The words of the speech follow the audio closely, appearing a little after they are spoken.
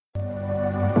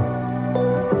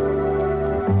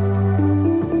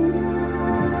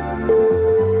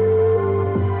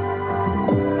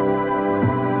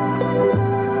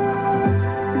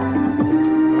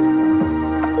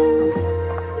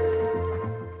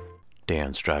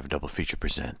Dan's Drive Double Feature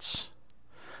presents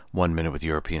 1 Minute with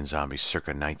European Zombies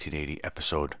circa 1980,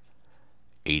 episode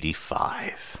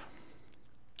 85.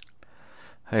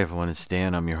 Hey everyone, it's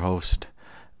Dan, I'm your host,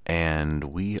 and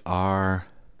we are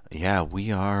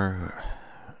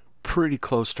pretty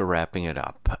close to wrapping it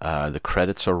up. The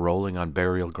credits are rolling on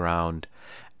Burial Ground,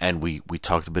 and we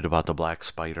talked a bit about the Black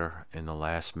Spider in the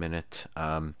last minute.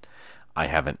 I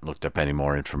haven't looked up any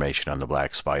more information on the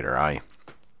Black Spider.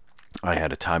 I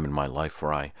had a time in my life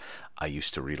where I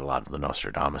used to read a lot of the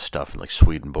Nostradamus stuff and like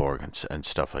Swedenborg and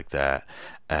stuff like that.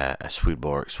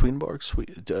 Swedenborg,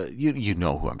 you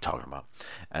know who I'm talking about.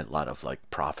 And a lot of like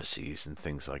prophecies and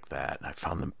things like that. And I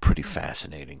found them pretty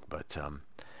fascinating. But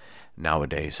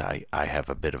nowadays I have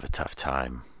a bit of a tough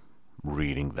time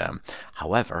reading them.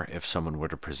 However, if someone were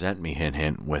to present me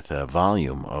hint with a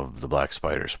volume of the Black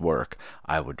Spider's work,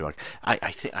 I would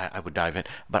think I would dive in.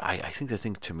 But I think the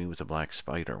thing to me with the Black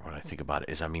Spider, when I think about it,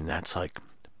 is that's like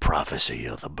prophecy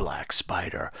of the Black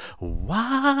Spider.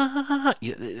 What?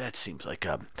 Yeah, that seems like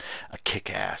a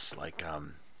kick-ass like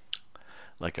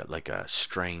a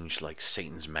strange like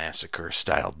Satan's Massacre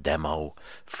style demo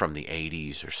from the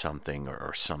 80s or something,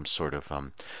 or some sort of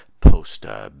post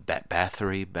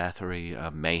Bathory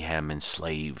mayhem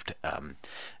enslaved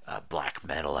black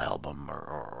metal album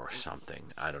or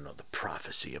something. I don't know, the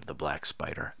prophecy of the Black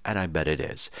Spider, and I bet it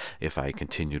is. If I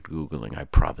continued Googling, I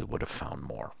probably would have found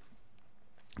more.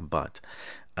 But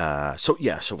so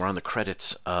we're on the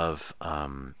credits of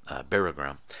Burial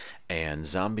Ground and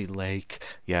Zombie Lake.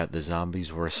 Yeah, the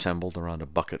zombies were assembled around a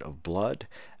bucket of blood,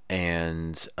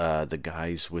 and the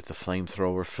guys with the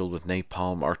flamethrower filled with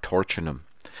napalm are torching them.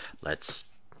 Let's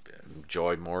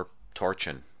enjoy more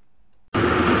torching.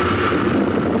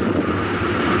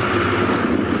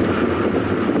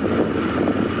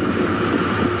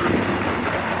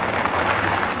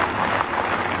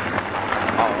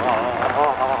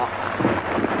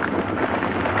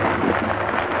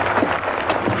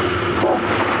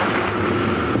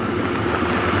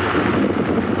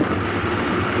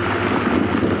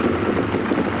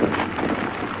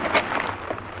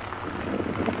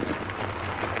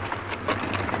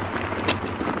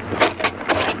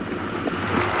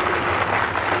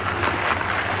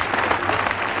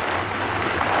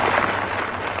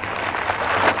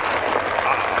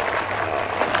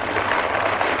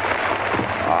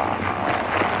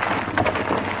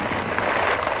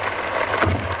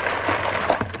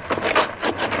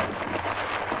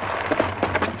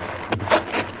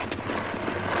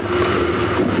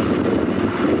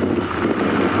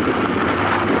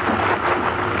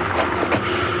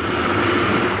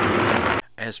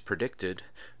 As predicted,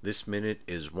 this minute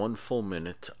is one full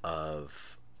minute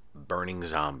of burning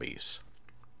zombies,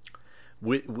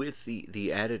 with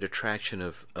the added attraction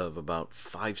of about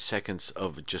 5 seconds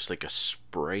of just like a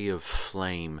spray of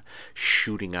flame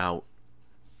shooting out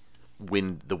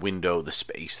the window, the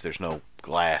space. There's no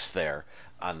glass there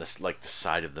on this, like the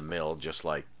side of the mill. Just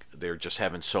like they're just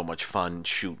having so much fun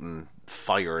shooting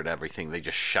fire at everything, they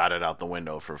just shot it out the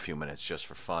window for a few minutes just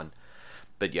for fun.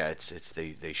 But yeah,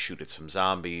 they shoot at some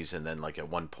zombies, and then like at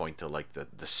one point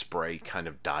the spray kind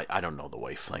of die. I don't know the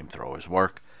way flamethrowers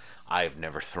work. I've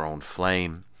never thrown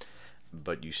flame,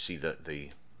 but you see the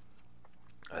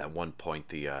at one point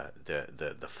the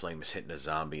flame is hitting a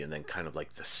zombie, and then kind of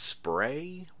like the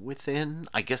spray within,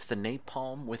 I guess the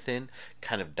napalm within,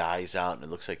 kind of dies out, and it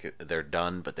looks like they're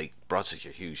done. But they brought such a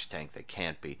huge tank, they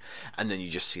can't be. And then you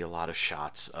just see a lot of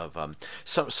shots of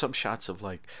some shots of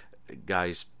like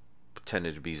guys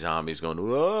pretended to be zombies going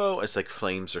whoa, it's like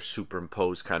flames are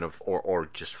superimposed kind of, or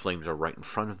just flames are right in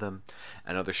front of them,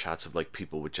 and other shots of like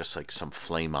people with just like some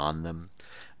flame on them,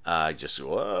 just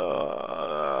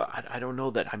whoa. I don't know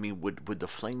that. I mean, would the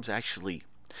flames actually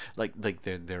like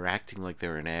they're acting like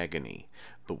they're in agony,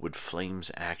 but would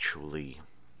flames actually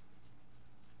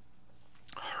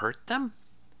hurt them?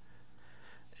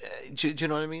 Do you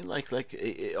know what I mean?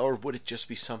 Or would it just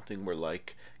be something where,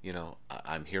 like,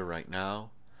 I'm here right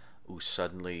now. Ooh,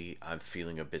 suddenly I'm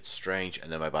feeling a bit strange,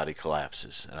 and then my body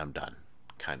collapses and I'm done,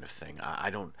 kind of thing. I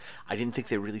didn't think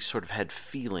they really sort of had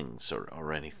feelings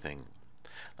or anything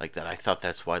like that. I thought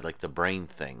that's why, like the brain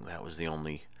thing, that was the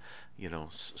only,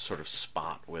 sort of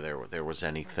spot where there was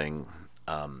anything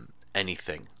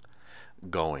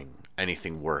going,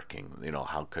 anything working.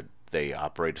 How could they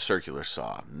operate a circular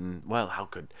saw? Well, how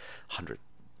could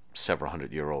several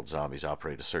hundred-year-old zombies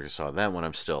operate a circular saw then, when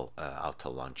I'm still out to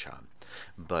lunch on?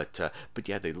 But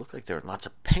yeah, they look like they're in lots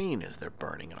of pain as they're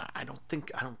burning, and I don't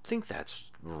think that's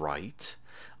right,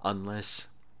 unless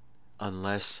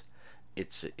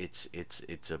it's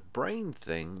a brain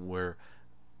thing where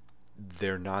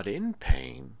they're not in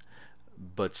pain,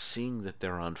 but seeing that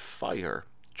they're on fire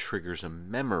triggers a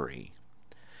memory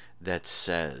that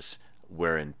says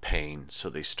we're in pain, so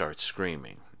they start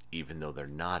screaming, even though they're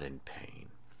not in pain.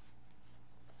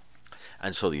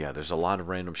 And so, yeah, there's a lot of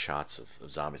random shots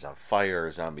of zombies on fire,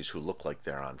 zombies who look like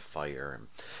they're on fire.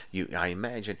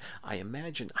 And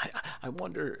I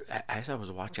wonder, as I was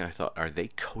watching, I thought, are they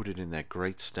coated in that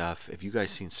great stuff? Have you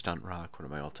guys seen Stunt Rock, one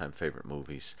of my all-time favorite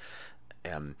movies?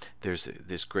 There's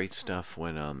this great stuff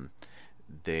when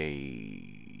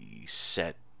they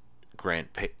set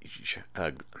Grant Page,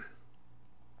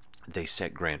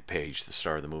 the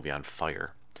star of the movie, on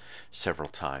fire several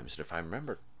times. And if I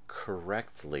remember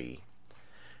correctly,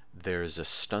 there's a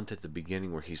stunt at the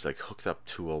beginning where he's like hooked up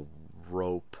to a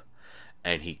rope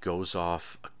and he goes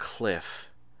off a cliff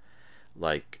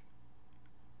like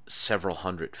several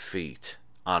hundred feet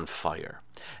on fire.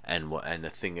 And the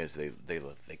thing is, they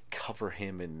cover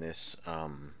him in this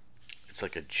it's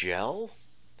like a gel,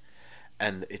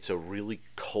 and it's a really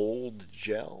cold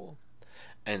gel.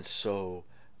 And so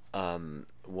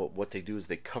what they do is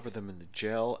they cover them in the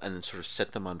gel and then sort of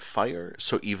set them on fire,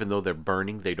 so even though they're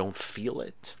burning, they don't feel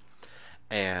it.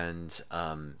 And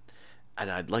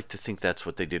I'd like to think that's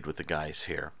what they did with the guys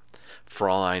here. For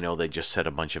all I know, they just set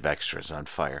a bunch of extras on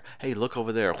fire. Hey, look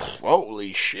over there.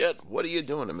 Holy shit, what are you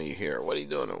doing to me here? What are you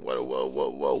doing?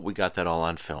 Whoa. We got that all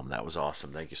on film. That was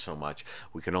awesome. Thank you so much.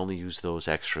 We can only use those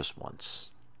extras once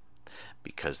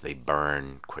because they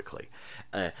burn quickly.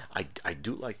 I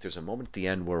do like, there's a moment at the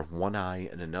end where one eye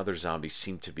and another zombie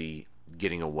seem to be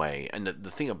getting away. And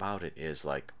the thing about it is,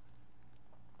 like,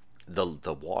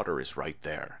 the water is right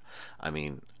there. I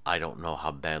mean, I don't know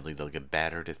how badly they'll get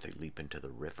battered if they leap into the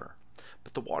river,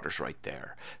 but the water's right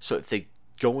there. So if they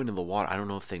go into the water, I don't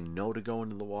know if they know to go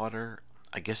into the water.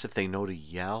 I guess if they know to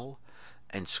yell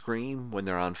and scream when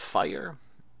they're on fire,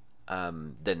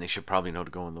 then they should probably know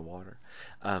to go in the water.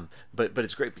 But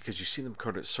it's great because you see them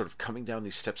sort of coming down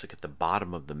these steps like at the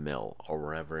bottom of the mill or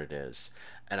wherever it is.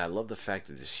 And I love the fact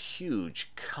that this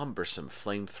huge, cumbersome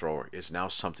flamethrower is now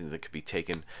something that could be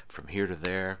taken from here to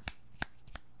there,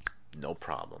 no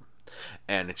problem.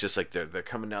 And it's just like they're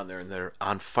coming down there and they're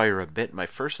on fire a bit. My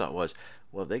first thought was,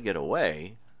 well, if they get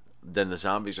away, then the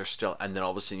zombies are still... And then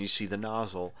all of a sudden you see the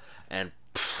nozzle and...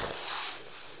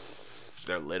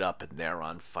 they're lit up and they're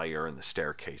on fire and the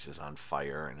staircase is on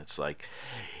fire, and it's like,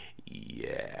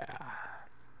 yeah.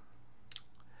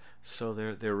 So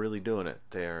they're really doing it.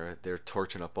 They're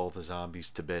torching up all the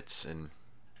zombies to bits. And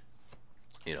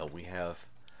you know, we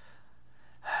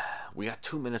got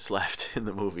 2 minutes left in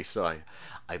the movie, so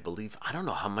I believe, I don't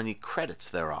know how many credits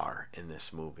there are in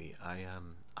this movie. I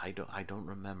don't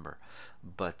remember,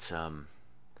 but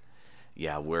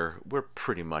yeah, we're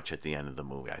pretty much at the end of the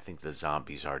movie. I think the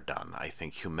zombies are done. I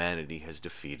think humanity has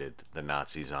defeated the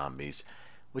Nazi zombies,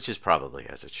 which is probably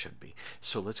as it should be.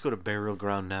 So let's go to Burial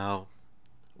Ground now.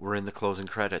 We're in the closing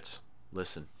credits.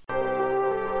 Listen.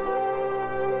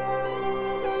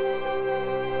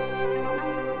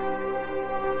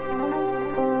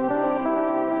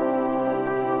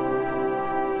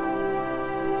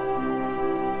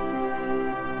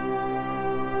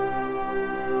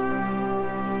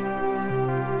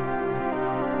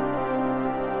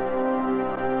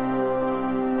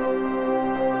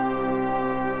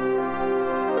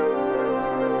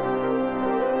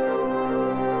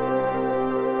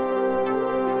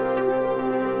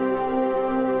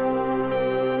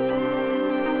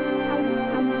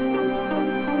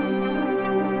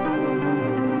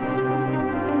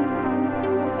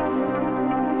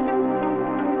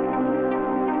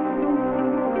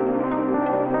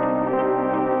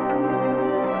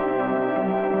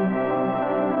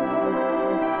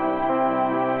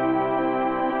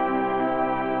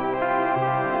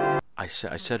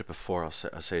 I said it before, I'll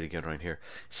say it again right here.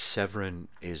 Severin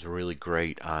is really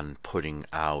great on putting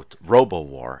out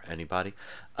Robo-War. Anybody?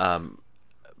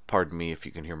 Pardon me if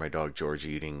you can hear my dog George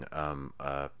eating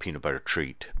a peanut butter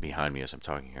treat behind me as I'm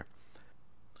talking here.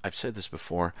 I've said this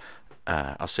before.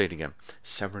 I'll say it again.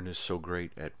 Severin is so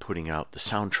great at putting out the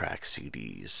soundtrack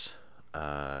CDs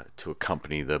to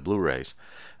accompany the Blu-rays.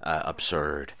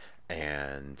 Absurd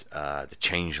and The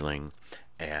Changeling.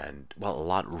 And, well, a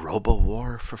lot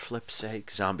Robo-War, for flip's sake.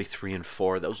 Zombie 3 and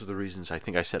 4. Those are the reasons I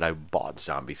think I said I bought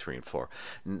Zombie 3 and 4.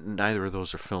 Neither of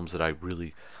those are films that I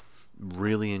really,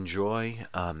 really enjoy.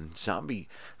 Zombie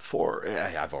 4,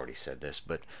 I've already said this,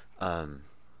 but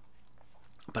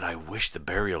I wish the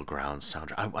Burial Ground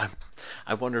soundtrack...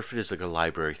 I wonder if it is like a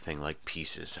library thing, like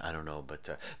Pieces. I don't know, but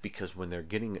because when they're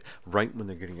getting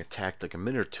attacked like a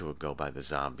minute or two ago by the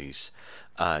zombies,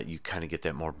 you kind of get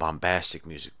that more bombastic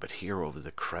music. But here over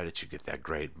the credits, you get that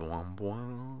great...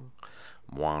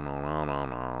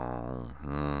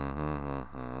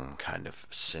 of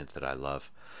synth that I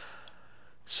love.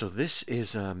 So this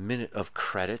is a minute of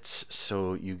credits,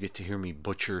 so you get to hear me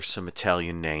butcher some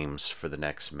Italian names for the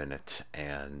next minute,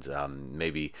 and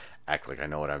maybe act like I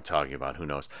know what I'm talking about. Who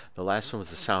knows? The last one was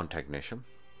the sound technician.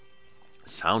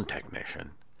 Sound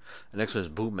technician. The next one is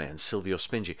Boom Man, Silvio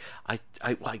Spingi. Well,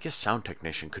 I guess sound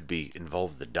technician could be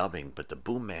involved in the dubbing, but the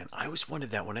Boom Man, I always wondered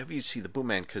that whenever you see the Boom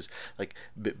Man, because like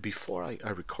before I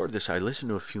record this, I listened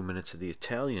to a few minutes of the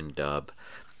Italian dub,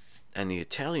 and the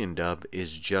Italian dub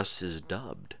is just as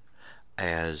dubbed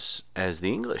as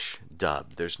the English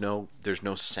dub. There's no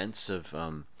sense of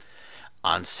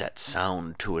on-set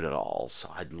sound to it at all.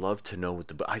 So I'd love to know what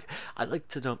I'd like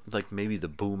to know, like maybe the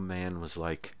Boom Man was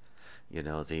like,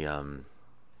 the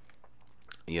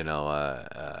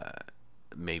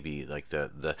maybe like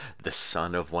the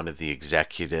son of one of the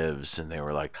executives, and they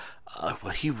were like,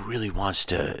 well, he really wants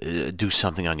to do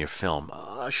something on your film.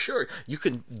 Sure, you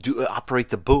can operate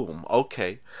the boom.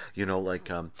 Okay,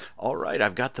 all right,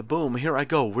 I've got the boom. Here I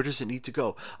go. Where does it need to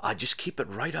go? Just keep it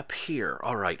right up here.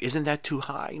 All right, isn't that too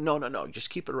high? No, just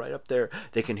keep it right up there.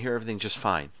 They can hear everything just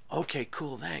fine. Okay,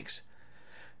 cool, thanks.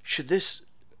 Should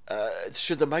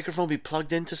the microphone be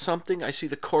plugged into something? I see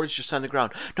the cords just on the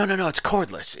ground. No, it's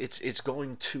cordless. It's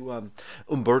going to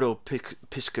Umberto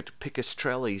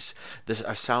Picastrelli's,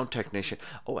 our sound technician.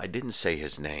 Oh, I didn't say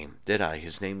his name, did I?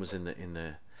 His name was in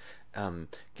the.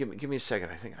 Give me a second.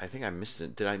 I think I missed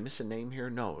it. Did I miss a name here?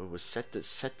 No, it was set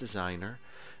designer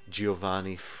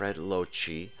Giovanni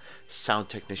Fredlocci, sound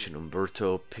technician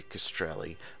Umberto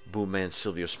Picastrelli, boom man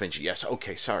Silvio Spingi. Yes,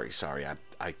 okay, sorry.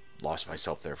 I lost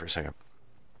myself there for a second.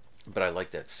 But I like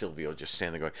that Silvio just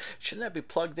standing there going, shouldn't that be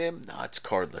plugged in? No, it's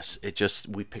cordless.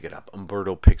 We pick it up.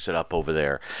 Umberto picks it up over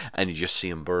there, and you just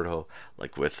see Umberto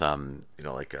like with I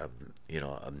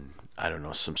don't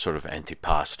know, some sort of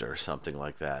antipasta or something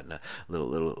like that, and a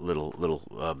little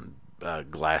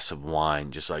glass of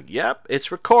wine, just like, yep,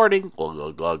 it's recording.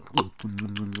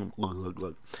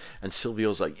 And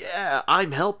Silvio's like, yeah,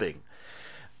 I'm helping.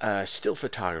 Still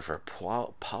photographer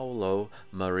Paolo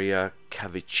Maria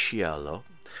Cavicciello.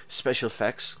 Special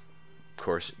effects, of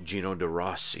course, Gino De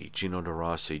Rossi.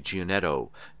 Gionetto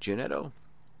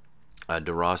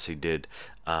De Rossi did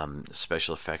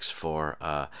special effects for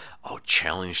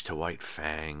Challenge to White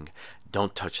Fang,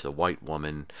 Don't Touch the White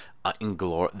Woman,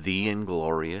 The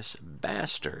Inglorious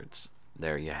Bastards.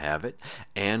 There you have it.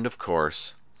 And of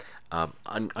course,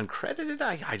 uncredited.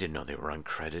 I didn't know they were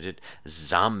uncredited.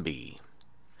 Zombie.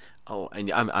 Oh,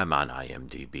 and I'm on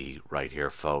IMDb right here,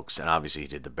 folks. And obviously he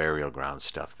did the Burial Ground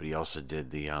stuff, but he also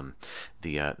did the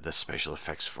special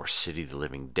effects for City of the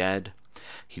Living Dead.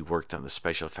 He worked on the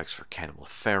special effects for Cannibal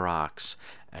Ferox,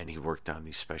 and he worked on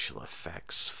the special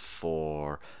effects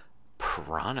for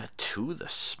Piranha 2: The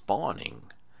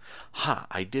Spawning.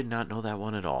 I did not know that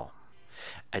one at all.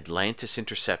 Atlantis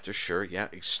Interceptor, sure, yeah.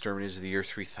 Exterminators of the Year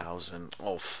 3000.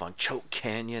 Oh, fun. Choke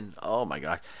Canyon. Oh my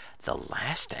gosh. The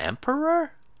Last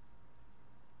Emperor?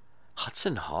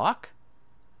 Hudson Hawk?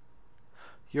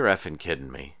 You're effing kidding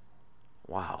me.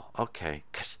 Wow, okay.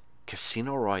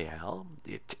 Casino Royale?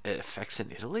 The effects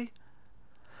in Italy?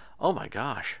 Oh my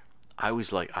gosh. I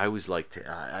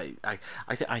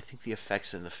think the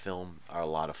effects in the film are a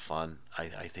lot of fun.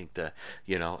 I think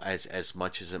as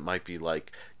much as it might be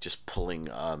like just pulling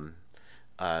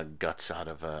guts out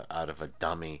of a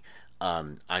dummy,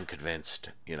 I'm convinced.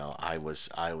 I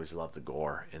always love the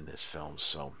gore in this film.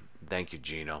 So thank you,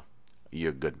 Gino.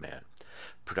 You're a good man.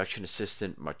 Production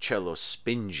assistant Marcello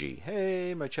Spingi.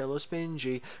 Hey, Marcello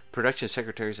Spingi. Production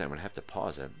secretaries, I'm going to have to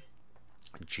pause it.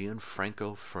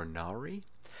 Gianfranco Fernari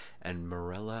and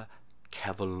Mirella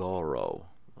Cavalloro.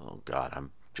 Oh, God,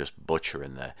 I'm just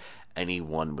butchering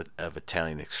anyone of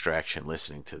Italian extraction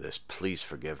listening to this. Please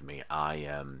forgive me. I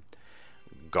am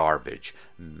garbage.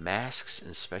 Masks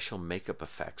and special makeup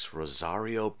effects.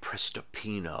 Rosario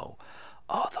Prestopino.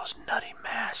 Oh, those nutty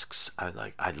masks.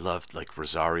 I loved, like,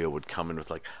 Rosario would come in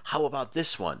with, like, how about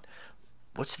this one?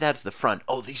 What's that at the front?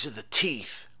 Oh, these are the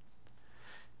teeth.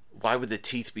 Why would the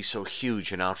teeth be so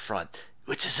huge and out front?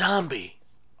 It's a zombie.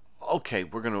 Okay,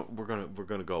 we're gonna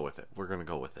go with it. We're gonna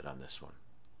go with it on this one.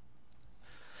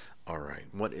 All right,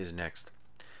 what is next?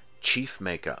 Chief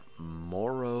makeup,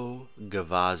 Mauro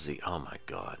Gavazzi. Oh my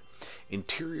God.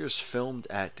 Interiors filmed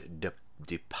at De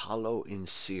Palo in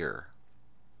Cir.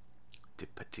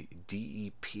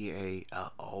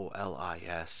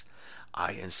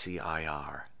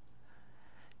 DEPAOLISINCIR.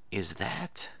 Is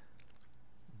that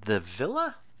the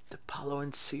villa? De Palo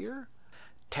and Cir?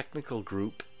 Technical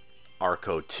group,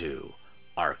 Arco 2.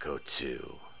 Arco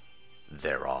 2.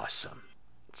 They're awesome.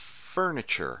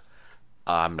 Furniture.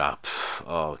 I'm not.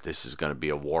 oh, this is going to be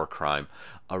a war crime.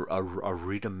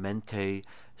 Aridamente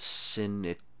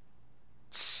Cine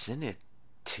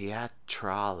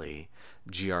Teatrali,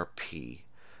 GRP.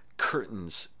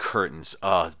 Curtains.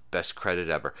 Best credit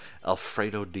ever.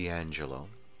 Alfredo D'Angelo.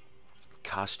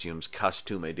 Costumes,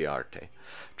 Costume d'Arte.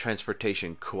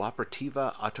 Transportation,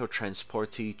 Cooperativa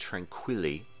Autotrasporti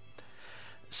Tranquilli.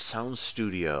 Sound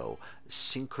studio,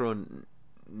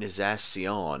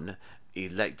 Synchronization,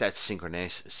 that's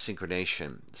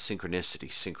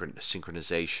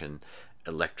synchronization,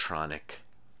 electronic,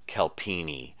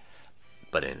 Calpini,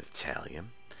 but in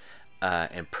Italian.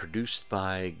 And produced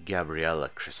by Gabriella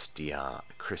Crisanti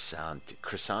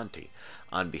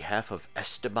on behalf of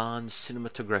Esteban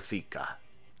Cinematografica.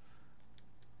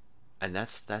 And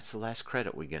that's the last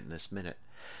credit we get in this minute.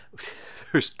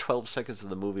 There's 12 seconds of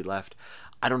the movie left.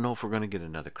 I don't know if we're going to get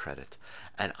another credit.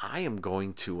 And I am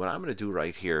going to, what I'm going to do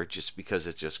right here, just because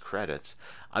it's just credits,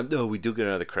 no, we do get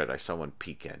another credit. I saw one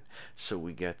peek in. So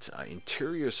we get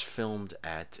interiors filmed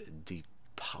at Di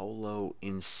Paolo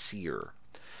in Sear.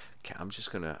 Okay, I'm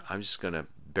just gonna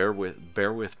bear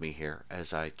with me here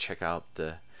as I check out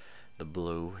the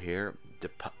blue here.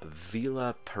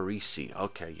 Villa Parisi.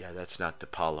 Okay, yeah, that's not Di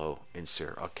Paolo in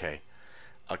Sear. Okay,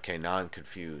 now I'm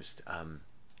confused.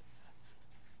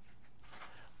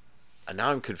 Now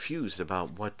I'm confused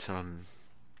about what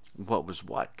was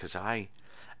what, because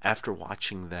after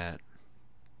watching that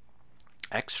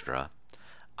extra,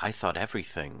 I thought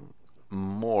everything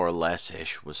more or less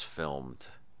ish was filmed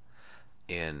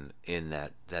in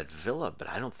that villa, but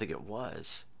I don't think it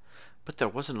was. But there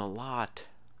wasn't a lot.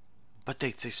 But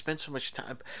they spent so much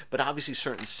time. But obviously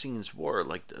certain scenes were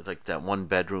like that one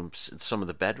bedroom, some of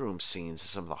the bedroom scenes,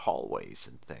 some of the hallways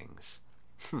and things.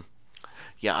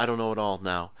 Yeah, I don't know at all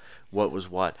now what was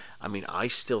what. I mean, I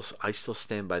still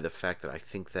stand by the fact that I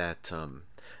think that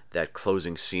that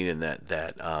closing scene and that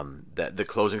the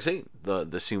closing scene,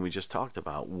 the scene we just talked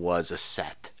about, was a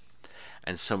set.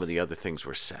 And some of the other things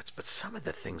were sets, but some of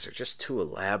the things are just too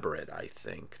elaborate. I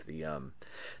think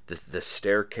the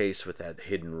staircase with that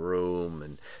hidden room,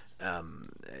 and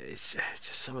it's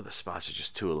just, some of the spots are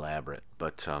just too elaborate.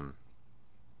 But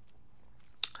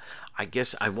I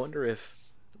guess I wonder if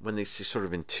when they say sort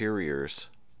of interiors,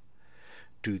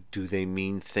 do they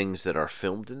mean things that are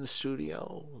filmed in the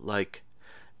studio, like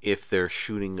if they're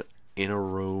shooting in a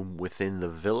room within the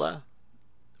villa,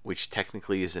 which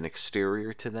technically is an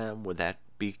exterior to them, would that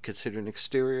be considered an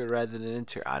exterior rather than an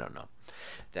interior? I don't know.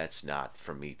 That's not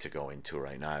for me to go into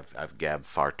right now. I've gabbed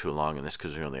far too long in this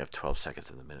because we only have 12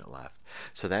 seconds of the minute left.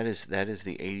 So that is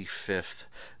the 85th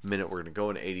minute. We're going to go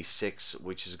into 86,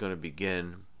 which is going to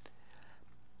begin.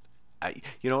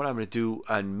 You know what I'm going to do?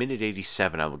 On minute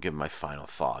 87, I will give my final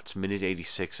thoughts. Minute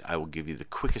 86, I will give you the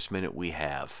quickest minute we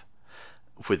have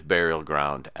with Burial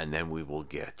Ground, and then we will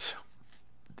get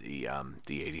the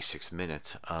 86th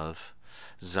minute of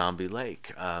Zombie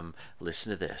Lake.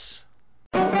 Listen to this.